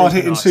strong hard super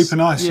hitting nice. super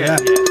nice, yeah.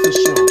 for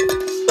sure.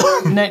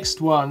 Next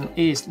one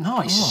is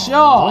nice I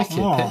shot. like it,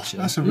 Oh, picture.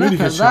 that's a really Look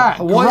good at shot.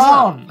 that. What is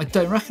Grant. that? I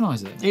don't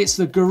recognise it. It's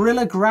the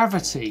Gorilla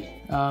Gravity,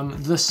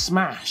 the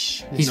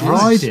Smash. He's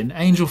Nice. riding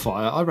Angel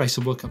Fire. I raced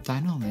a World Cup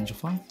down on Angel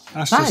Fire.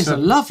 That's That just is a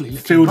lovely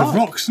looking field bike. of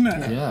rocks, isn't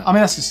it? Yeah. I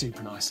mean, that's a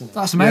super nice, isn't it?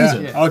 That's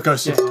amazing. Yeah. I'd go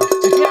see.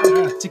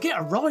 To get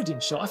a riding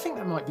shot, I think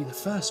that might be the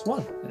first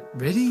one.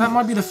 Really? That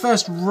might be the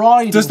first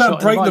riding Does shot.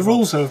 that break the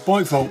rules of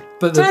bike vault?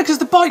 But No, because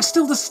the bike's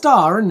still the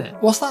star, isn't it?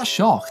 what's that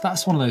shock?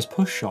 That's one of those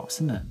push shocks,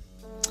 isn't it?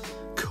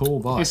 Cool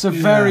bike. It's a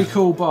very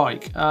cool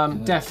bike.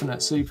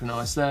 Definite super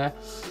nice there.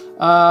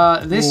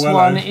 This hello.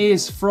 one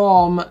is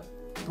from,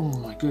 oh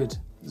my good,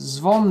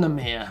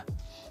 Zvonimir.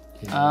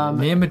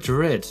 Near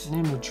Madrid.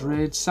 Near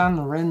Madrid, San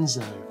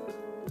Lorenzo.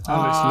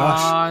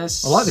 Oh,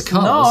 it's lush. I like the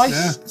colours. Nice.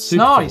 Yeah. It's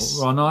Super nice.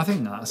 Cool. Well, no, I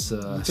think that's.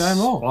 Go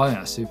more. I think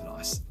that's super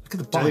nice. Look at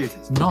the bike. Dude.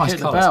 It's nice Hit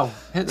the colours. bell.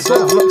 Hit the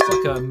Sort of bell. looks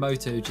like a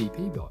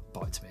MotoGP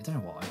bike to me. I don't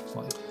know why. It's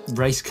like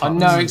race I colours.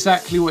 know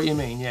exactly what you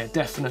mean. Yeah,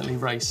 definitely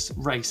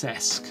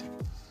race-esque.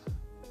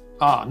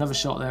 Another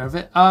shot there of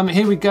it.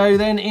 Here we go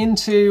then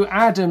into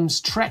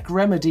Adam's Trek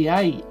Remedy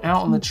 8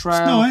 out on the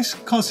trail. It's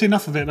nice. Can't see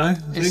enough of it though.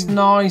 It's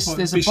nice. Like,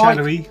 There's a a bit bike.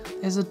 shadowy.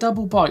 There's a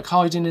double bike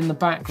hiding in the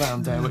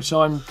background there, which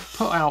I'm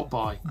put out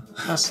by.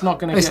 That's not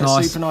going to It's get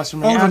nice. super nice from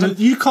me. Hold on, Adam,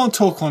 you can't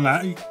talk on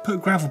that. You put a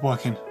gravel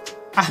bike in.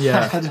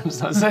 Yeah. Adam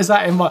says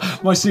that in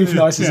my super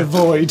nice is a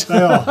void. They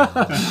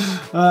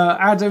are.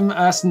 Adam,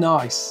 that's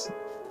nice.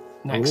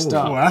 Next Ooh.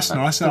 up. Oh, that's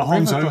nice. the That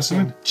Honzo river or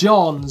something. crossing.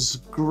 John's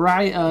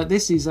great.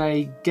 This is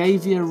a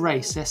Gavia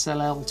Race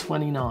SLL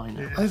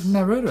 29. I've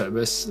never heard of it,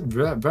 but it's a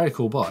very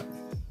cool bike.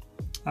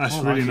 That's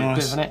I really like it. nice.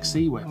 Bit of an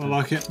XC I weapon.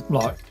 like it.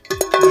 Like,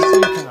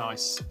 Super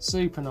nice.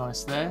 Super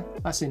nice there.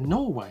 That's in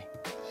Norway.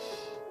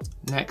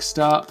 Next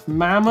up,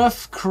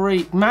 Mammoth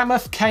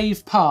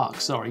Cave Park.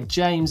 Sorry,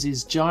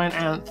 James's Giant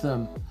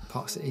Anthem.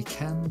 Park City,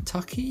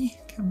 Kentucky?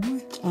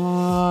 It's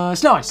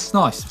nice. It's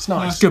nice. It's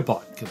nice. Good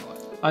bike. Good bike.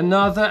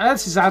 Another.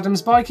 This is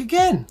Adam's bike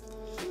again.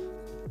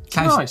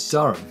 County Nice.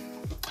 Durham.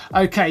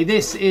 Okay,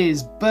 this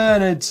is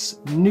Bernard's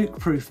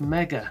Nukeproof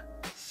Mega.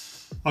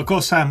 I've got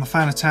to say I'm a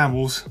fan of Town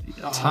Walls.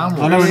 Town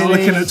I know we're not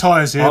Really? looking at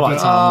tyres here, I like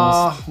but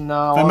Town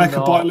No, they I'm make a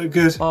not. bike look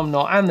good. I'm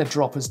not. And the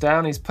dropper's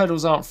down. His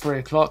pedals aren't 3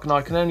 o'clock, and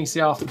I can only see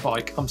half the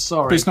bike. I'm But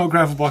sorry. it's not a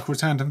gravel bike or a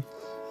tandem.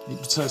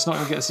 So it's not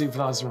going to get a super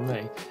nice from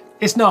me.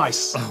 It's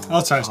nice.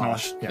 I'd say it's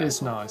nice. Yeah.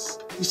 It's nice.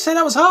 You say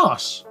that was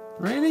harsh?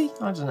 Really?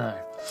 I don't know.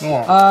 Oh,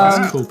 That's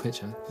that's a cool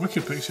picture.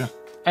 wicked picture.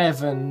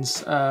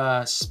 Evans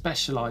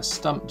Specialised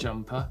Stump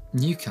Jumper.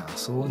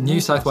 Newcastle,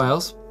 New South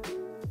Wales.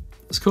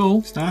 It's cool.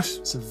 It's nice.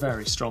 It's a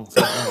very strong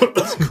photo.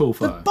 It's a cool The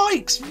photo.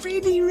 bike's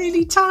really,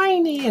 really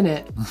tiny in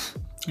it.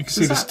 You can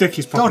see the stick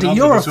is popping Doddy, up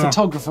you're a as well.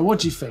 photographer. What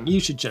do you think? You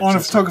should judge On a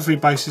this. photography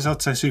basis,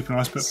 I'd say super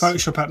nice, but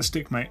Photoshop out the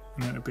stick, mate,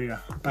 and it'll be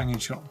a banging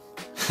shot.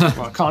 Right,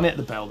 I can't hit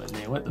the bell then,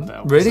 Neil. Hit the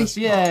bell. Really?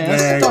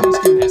 Yeah, Doddy's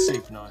giving it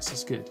super nice.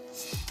 That's good.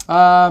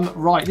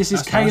 Right, this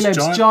is That's nice, Caleb's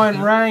Giant. Giant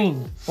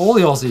Rain. All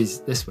the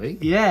Aussies this week.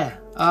 Yeah.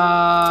 Good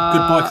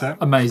bike, that.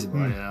 Amazing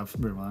bike. Yeah, I've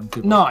really liked it.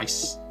 Good bike.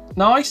 Nice.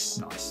 Nice.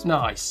 Nice.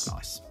 Nice.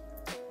 Nice.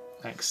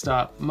 Next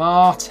up,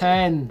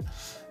 Martin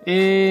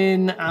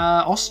in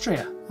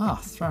Austria. Ah,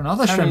 throw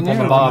another Can shrimp you on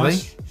the hear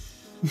barbie.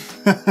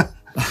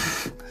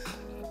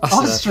 That's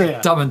Austria.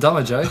 A Dumb and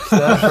Dumber joke.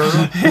 There for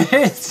everyone.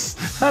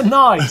 It's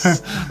nice.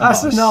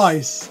 That's a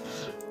nice.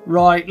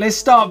 Right, let's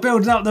start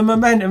building up the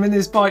momentum in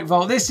this bike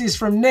vault. This is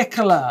from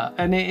Nicola,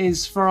 and it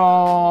is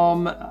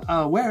from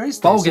where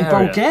is this? In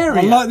Bulgaria.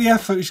 Bulgaria. I like the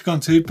effort she's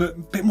gone to, but a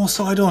bit more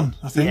side on,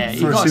 I think, Yeah,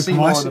 you for a gotta see super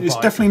more nice. of the It's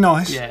bike. definitely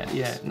nice.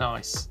 Yeah,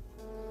 nice.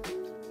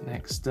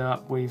 Next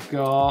up, we've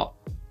got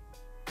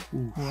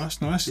Oh,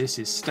 that's nice. this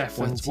is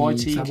Stefan's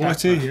YT YT YT,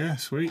 Kappa. yeah,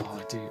 sweet. Oh,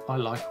 I do. I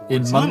like a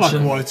In YT. I like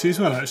Munchen. a YT as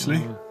well,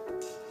 actually.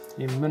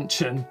 In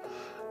München.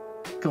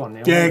 Go on,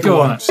 Neil. Yeah, Go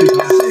go on. on.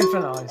 Super. Super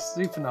nice.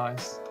 Super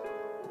nice.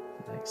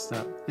 Next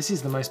up, this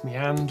is the most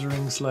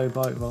meandering slow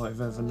bike vault I've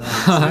ever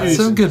known.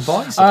 Some good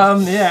bikes.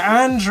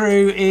 Yeah,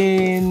 Andrew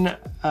in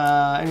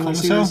anyone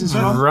see this is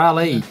from?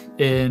 Rally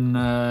in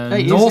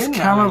Hey, he's North in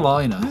that,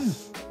 Carolina.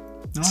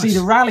 Nice. See,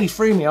 the rally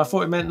threw me. I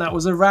thought it meant that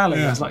was a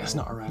rally. I was like, it's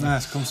not a rally. No,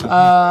 it's a concept.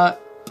 I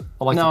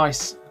like Yeah,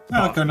 nice.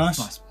 that'd go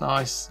nice.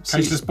 Nice.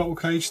 Cageless bottle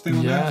cage thing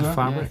on there as well.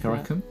 Fabric, I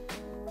reckon.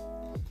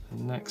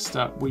 Next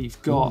up,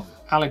 we've got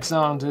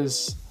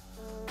Alexander's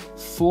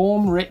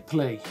Form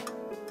Ripley,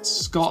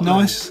 Scotland.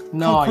 Nice.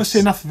 Nice. Can't see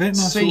enough of it.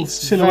 Nice little Seats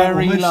silhouette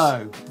very almost.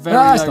 low. Very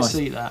low nice.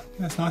 seat that.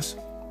 That's nice.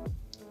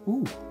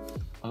 Ooh,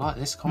 I like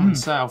this common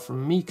sale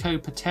from Miko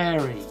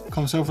Pateri.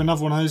 Got myself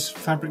another one of those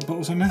fabric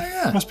bottles on there.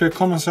 Yeah. Must be a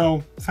common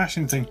sale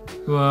fashion thing.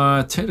 Take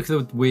a look at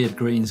the weird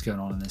greens going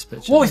on in this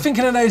picture. What are we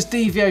thinking of those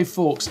DVO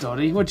forks,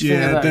 Doddy? What do you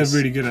think Yeah, of they're those?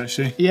 really good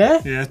actually.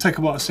 Yeah? Yeah, take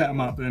a while to set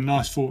them up. They're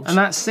nice forks. And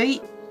that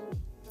seat?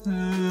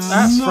 I'm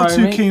not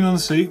too throwy. keen on the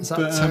seat, Is that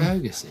but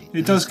Toyoga seat?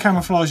 it does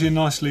camouflage you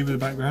nicely with the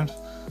background.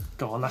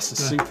 Go on, that's a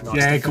super nice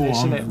Yeah, definition, go on.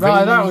 isn't it?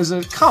 Right, that was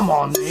a... Come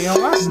on, Neil,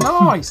 that's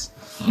nice.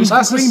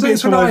 That's a green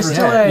bits super all nice over it.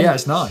 terrain. Yeah,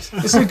 it's nice.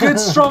 It's a good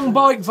strong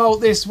bike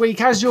vault this week.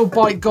 Has your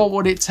bike got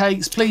what it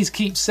takes? Please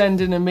keep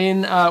sending them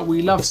in.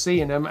 We love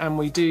seeing them, and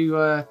we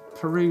do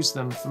peruse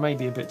them for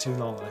maybe a bit too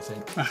long, I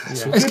think.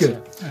 It's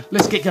good.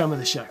 Let's get going with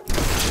the show.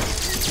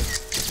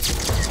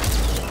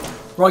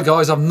 Right,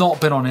 guys, I've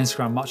not been on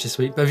Instagram much this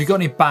week, but have you got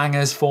any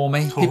bangers for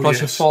me? People I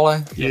should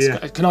follow? Yes.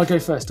 Yeah. Can I go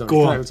first? Dom?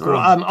 Go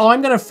on.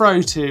 I'm going to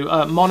throw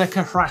to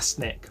Monica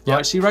Hrasnik. Right,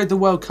 Yep. she rode the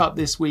World Cup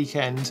this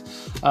weekend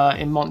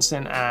in Mont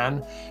Saint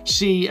Anne.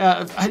 She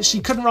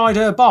couldn't ride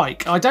her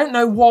bike. I don't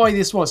know why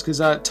this was because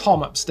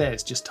Tom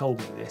upstairs just told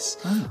me this.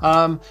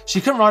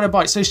 She couldn't ride her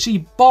bike, so she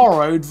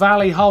borrowed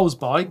Valley Hull's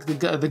bike.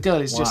 The girl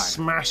is just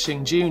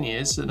smashing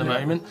juniors at the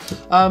moment,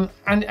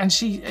 and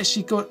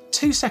she got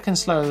 2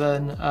 seconds slower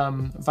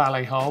than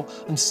Valley Hull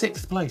and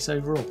 6th place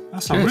overall.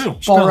 That's unreal.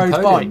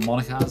 Borrowed bike.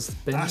 Monica has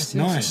been. That's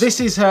nice. This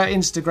is her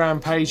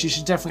Instagram page. You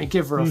should definitely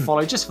give her a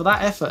follow just for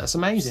that effort. It's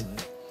amazing.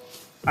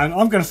 And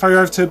I'm going to throw you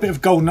over to a bit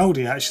of golden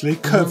oldie actually,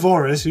 Kurt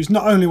Vores, who's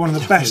not only one of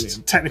the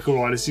best technical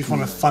riders, he's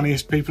one of the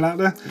funniest people out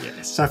there.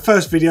 Yes. So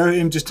first video,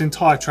 him just in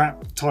tire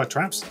traps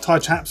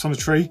on a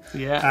tree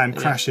and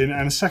crashing,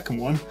 and a second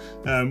one,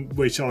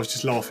 which I was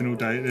just laughing all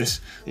day at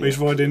this, where he's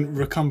riding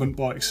recumbent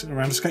bikes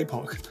around a skate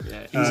park.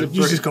 Yeah,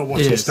 you just got to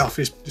watch his stuff,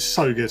 it's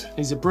so good.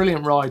 He's a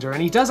brilliant rider,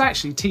 and he does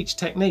actually teach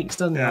techniques,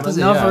 doesn't he? Yeah. On Does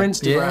he? another Yeah.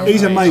 Instagram.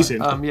 He's page. amazing.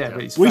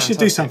 But he's We should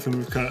do fantastic. something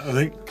with Kurt, I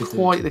think.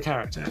 Quite the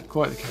character.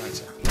 Quite the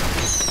character.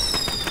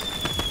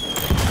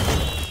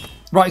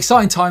 Right,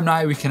 exciting time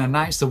now. We can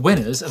announce the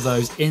winners of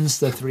those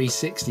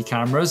Insta360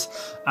 cameras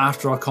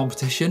after our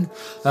competition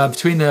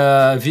between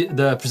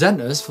the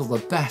presenters for the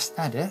best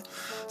edit.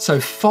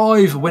 So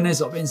 5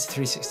 winners of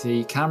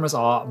Insta360 cameras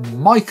are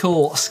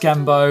Michael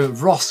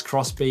Skembo, Ross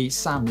Crosby,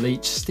 Sam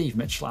Leach, Steve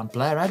Mitchell and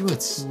Blair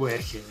Edwards.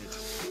 Wicked.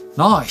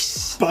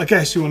 Nice. But I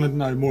guess you want to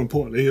know more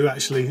importantly who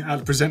actually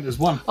out of the presenters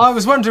won. I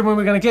was wondering when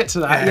we were going to get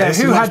to that. Yeah,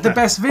 it's who much had the better.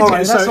 best video? All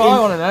right, That's so what I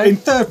want to know. In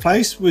third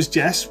place was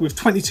Jess with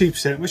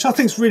 22%, which I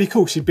think is really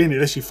cool. She'd been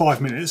here literally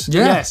 5 minutes.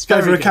 Yeah. Yes, Go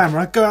for very a good.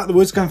 camera, go out the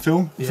woods, go and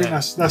film. I think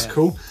that's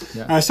cool.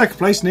 Yeah. Second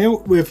place,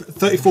 Neil, with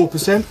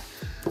 34%.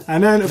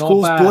 And then, of Not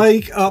course, bad.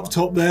 Blake up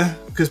top there,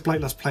 because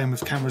Blake loves playing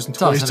with cameras and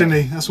toys, doesn't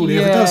didn't he? That's all he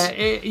ever does.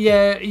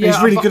 Yeah. He's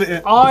really good at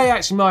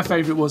it. My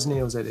favourite was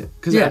Neil's edit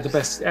because it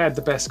had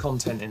the best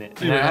content in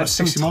it. And Yeah, it had like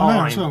some 60 mile an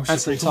hour as time. well, which Had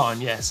is some pretty cool.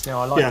 time. Yes. No,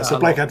 I like Yeah, that. so a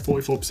Blake lot. had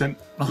 44%.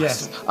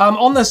 Yes.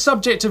 On the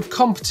subject of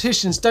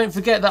competitions, don't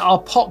forget that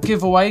our Poc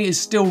giveaway is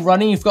still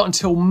running. You've got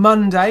until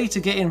Monday to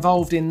get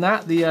involved in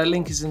that. The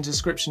link is in the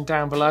description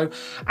down below.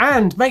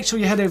 And make sure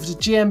you head over to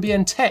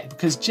GMBN Tech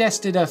because Jess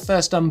did her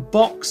first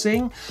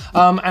unboxing.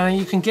 And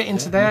you can get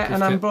into there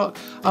and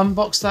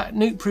unbox that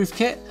Nukeproof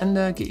Kit and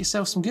get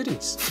yourself some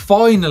goodies.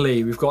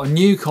 Finally, we've got a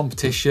new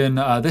competition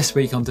this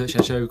week on Dirt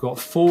Shed Show. We've got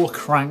 4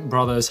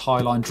 Crankbrothers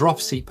Highline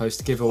Dropper Post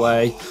to give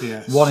away.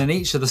 Yes. 1 in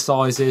each of the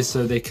sizes,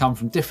 so they come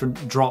from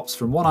different drops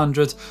from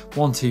 100,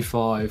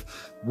 125,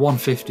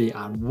 150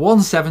 and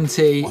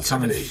 170.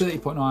 Coming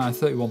 30.9 and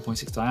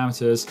 31.6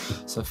 diameters.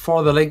 So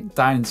follow the link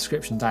down in the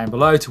description down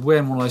below to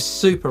win one of those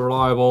super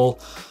reliable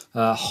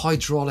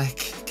hydraulic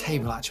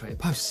cable actuated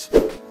posts.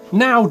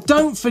 Now,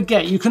 don't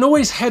forget, you can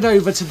always head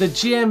over to the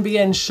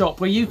GMBN shop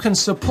where you can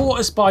support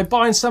us by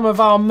buying some of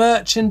our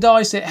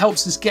merchandise. It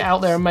helps us get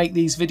out there and make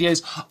these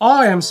videos.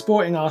 I am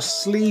sporting our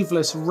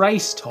sleeveless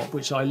race top,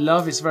 which I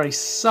love. It's very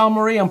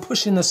summery. I'm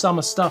pushing the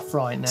summer stuff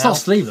right now. It's not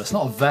sleeveless,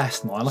 not a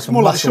vest, man. Like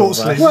more like short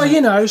sleeve. Well,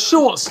 you know,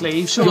 short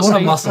sleeve. You want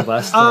a muscle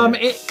vest.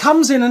 It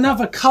comes in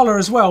another colour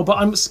as well, but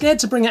I'm scared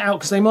to bring it out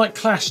because they might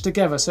clash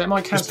together, so it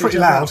might cancel. It's pretty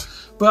each other loud. out.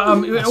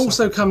 But it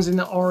also comes in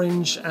the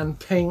orange and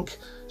pink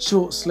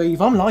short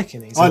sleeve. I'm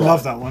liking these. I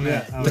love that one,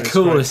 yeah. The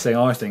coolest thing,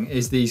 I think,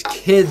 is these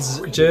kids'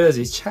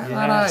 jerseys. Check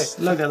that out.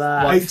 Look at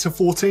that. 8 to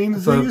 14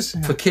 of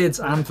these. For kids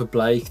and for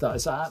Blake, that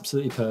is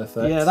absolutely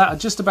perfect. Yeah, that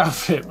just about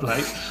fit,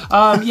 Blake.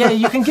 Yeah,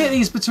 you can get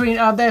these between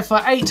they're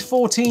for 8 to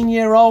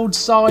 14-year-old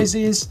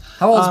sizes.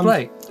 How old's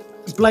Blake?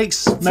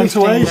 Blake's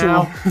Mental 15 age,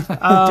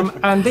 now.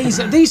 And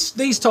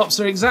these tops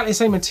are exactly the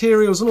same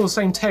materials and all the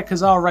same tech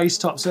as our race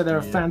tops, so they're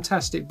a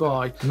fantastic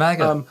buy.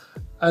 Mega.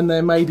 and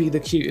they're maybe the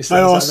cutest they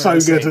things are I've so ever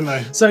good, seen.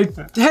 aren't they? So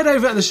head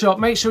over at the shop,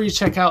 make sure you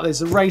check out, there's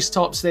the race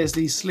tops, there's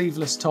these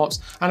sleeveless tops,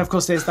 and of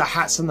course there's the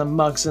hats and the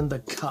mugs and the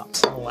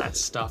cups and all that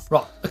stuff.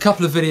 Right, a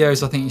couple of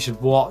videos I think you should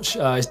watch.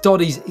 It's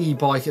Doddy's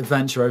e-bike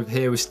adventure over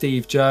here with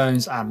Steve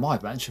Jones, and my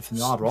adventure from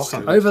the Hard Rock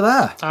over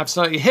there.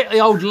 Absolutely. Hit the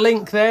old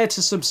link there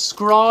to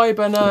subscribe,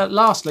 and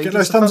lastly, get give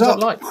those us a thumbs up.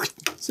 like.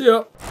 See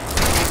ya.